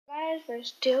We're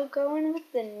still going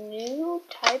with the new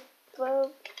type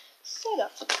of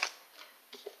setup.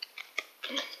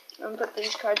 I'm gonna put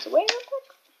these cards away real quick.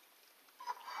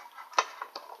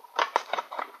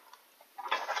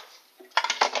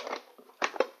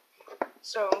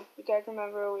 So, you guys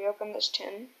remember we opened this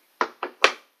tin.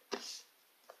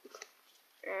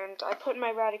 And I put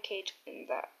my Raticate in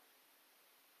that.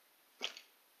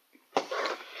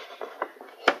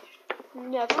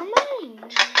 Never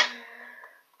mind.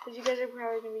 Because you guys are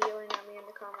probably going to be yelling at me in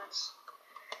the comments.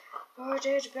 Put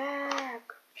it back.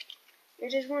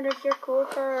 It is one of your cool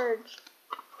cards.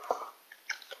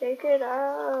 Take it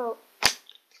out.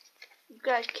 You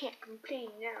guys can't complain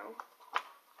now.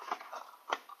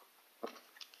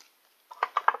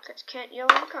 You guys can't yell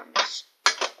in the comments.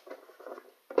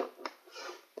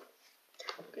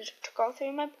 Because I took all 3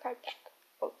 of my card back.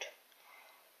 Out.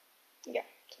 Yeah,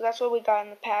 so that's what we got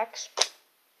in the packs.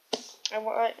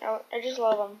 I just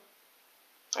love them.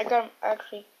 I got them,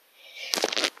 actually.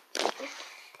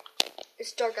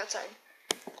 It's dark outside.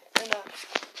 And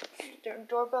the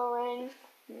doorbell rang.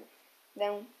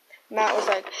 Then Matt was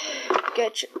like,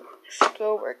 get your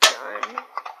schoolwork done.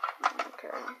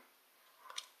 Okay.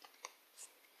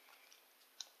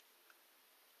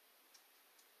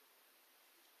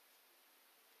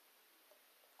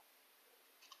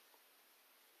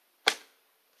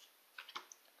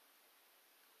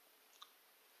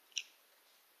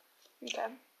 Okay.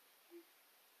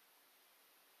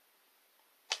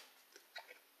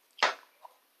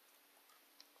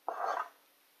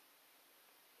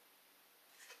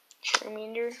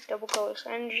 Charmander, Double Colorless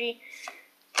Energy,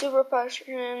 Super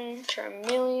Potion,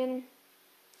 Charmeleon,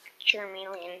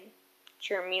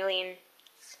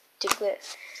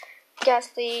 Diglett,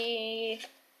 Ghastly,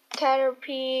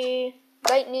 Caterpie,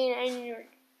 Lightning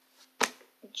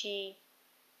Energy.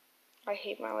 I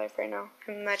hate my life right now.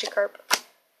 And Magikarp.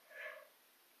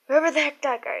 Whoever the heck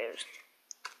that guy is.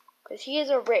 Because he is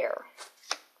a rare.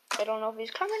 I don't know if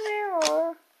he's coming rare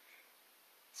or...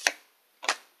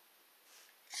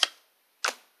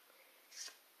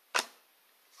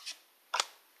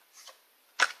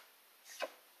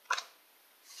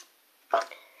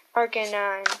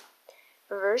 Arcanine.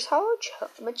 Reverse Hollow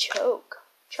Machoke.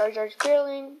 Charizard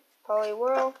Spearling.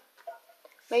 Poliwhirl.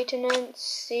 Maintenance.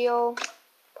 Seal.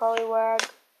 Poliwag.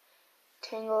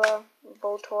 Tangela.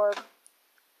 Voltorb.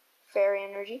 Fairy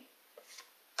Energy.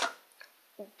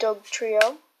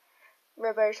 Dugtrio.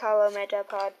 Reverse Hollow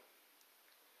Metapod.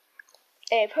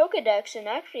 A Pokedex, and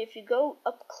actually if you go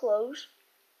up close,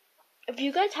 if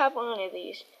you guys have one of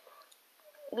these,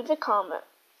 leave a comment.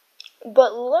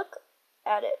 But look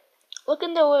at it. Look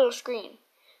in the little screen.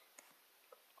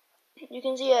 You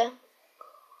can see a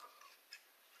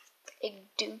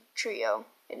Dugtrio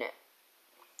in it.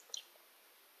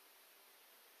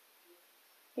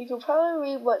 You can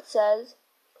probably read what it says,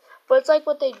 but it's like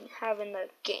what they have in the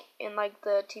game, in like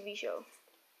the TV show.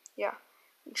 Yeah.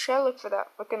 Try to look for that.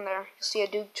 Look in there. You'll see a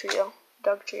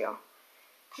Dugtrio.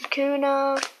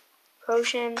 Kuna,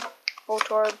 Potion,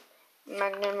 Voltorb,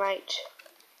 Magnemite,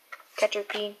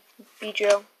 Caterpie,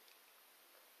 Beedrill,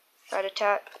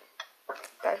 Rattata.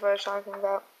 That's what I was talking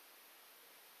about.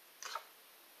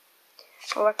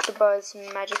 Electabuzz,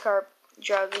 Magikarp,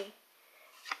 Drowsy,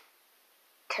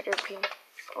 Caterpie,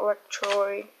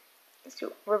 Electroid,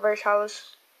 Reverse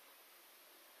Hollows.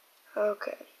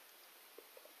 Okay.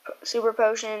 Super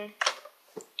Potion.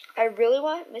 I really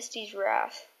want Misty's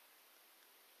Wrath.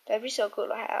 That'd be so cool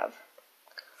to have.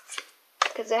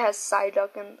 Because it has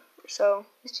Psyduck and so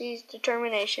Misty's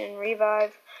Determination,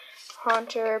 Revive,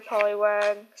 Haunter,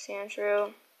 Poliwag,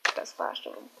 Sandshrew. That's the last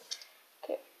of them.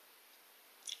 Okay.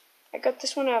 I got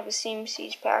this one out of a Steam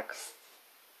Siege pack.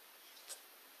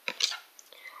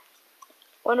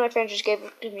 One of my friends just gave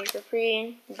it to me for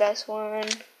free. This one,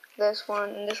 and this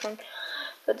one.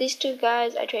 But these 2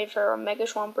 guys I traded for a Mega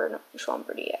Swampert and a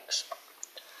Swampert EX.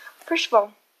 First of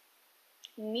all,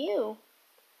 Mew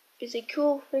is a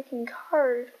cool freaking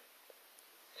card.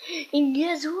 And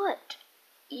guess what?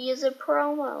 He is a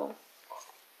promo.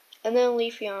 And then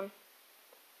Leafeon.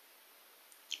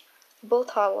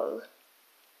 Both hollows.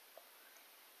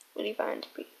 What do you find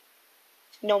pretty?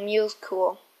 No, Mew's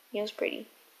cool. Mew's pretty.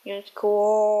 Mew's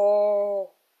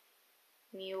cool.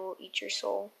 Mew will eat your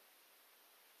soul.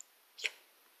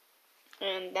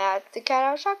 And that's the cat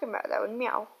I was talking about. That would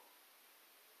meow.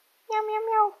 Meow, meow,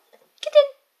 meow. Kitten.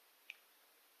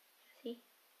 See?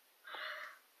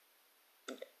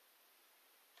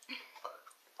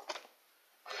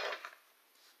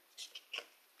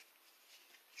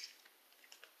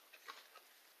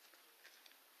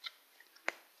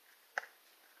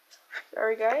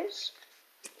 Sorry guys.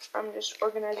 I'm just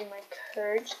organizing my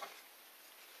cards.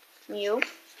 You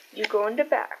go in the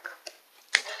back.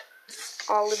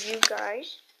 All of you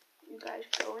guys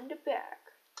go in the back.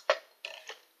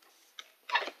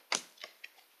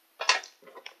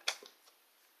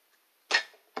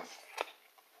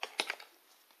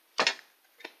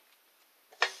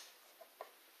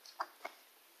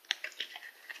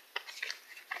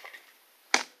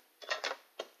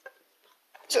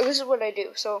 So this is what I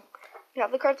do. So you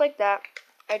have the cards like that.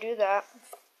 I do that.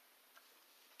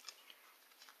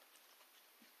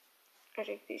 I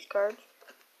take these cards.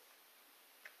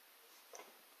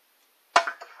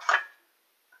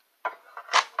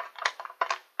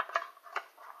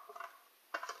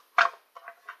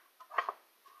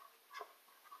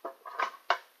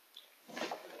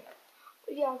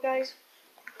 But yeah, guys,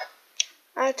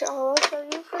 that's all I'll show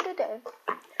you for today.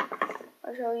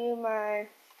 I'll show you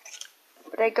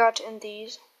what I got in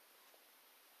these.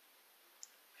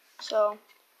 So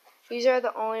these are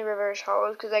the only reverse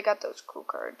hollows because I got those cool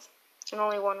cards and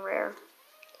only one rare.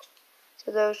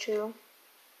 So those two.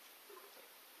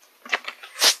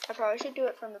 I probably should do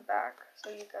it from the back so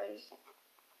you guys.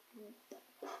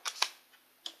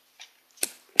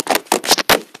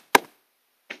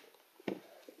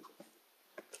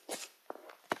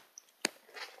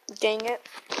 Dang it.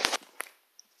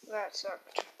 That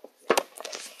sucked.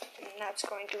 And that's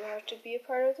going to have to be a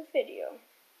part of the video.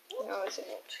 No, isn't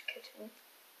it, kitten?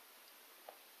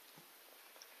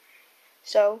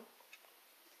 So.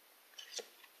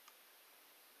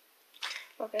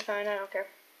 Okay, fine, I don't care.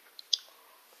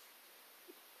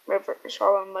 Reverse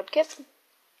Hollow Mudkip.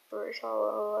 Reverse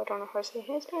Hollow, I don't know how to say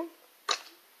his name.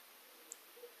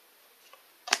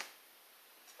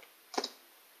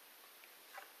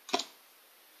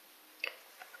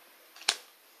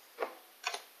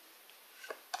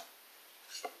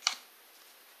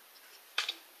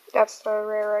 That's the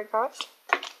rare I got.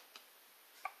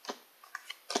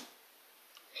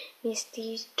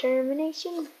 Misty's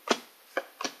Determination.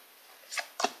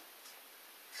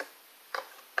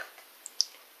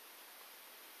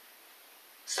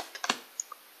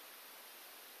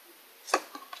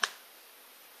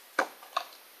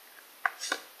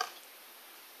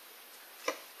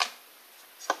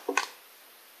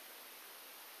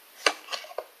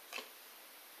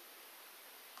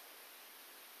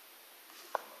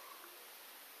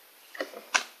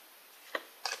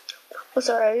 Oh,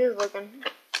 sorry, I was looking.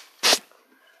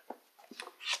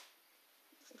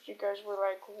 If you guys were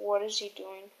like, what is he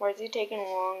doing? Why is he taking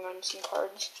long on some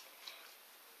cards?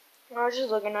 I was just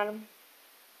looking at him.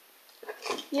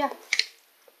 Yeah.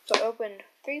 So I opened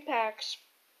 3 packs.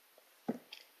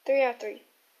 3 out of 3.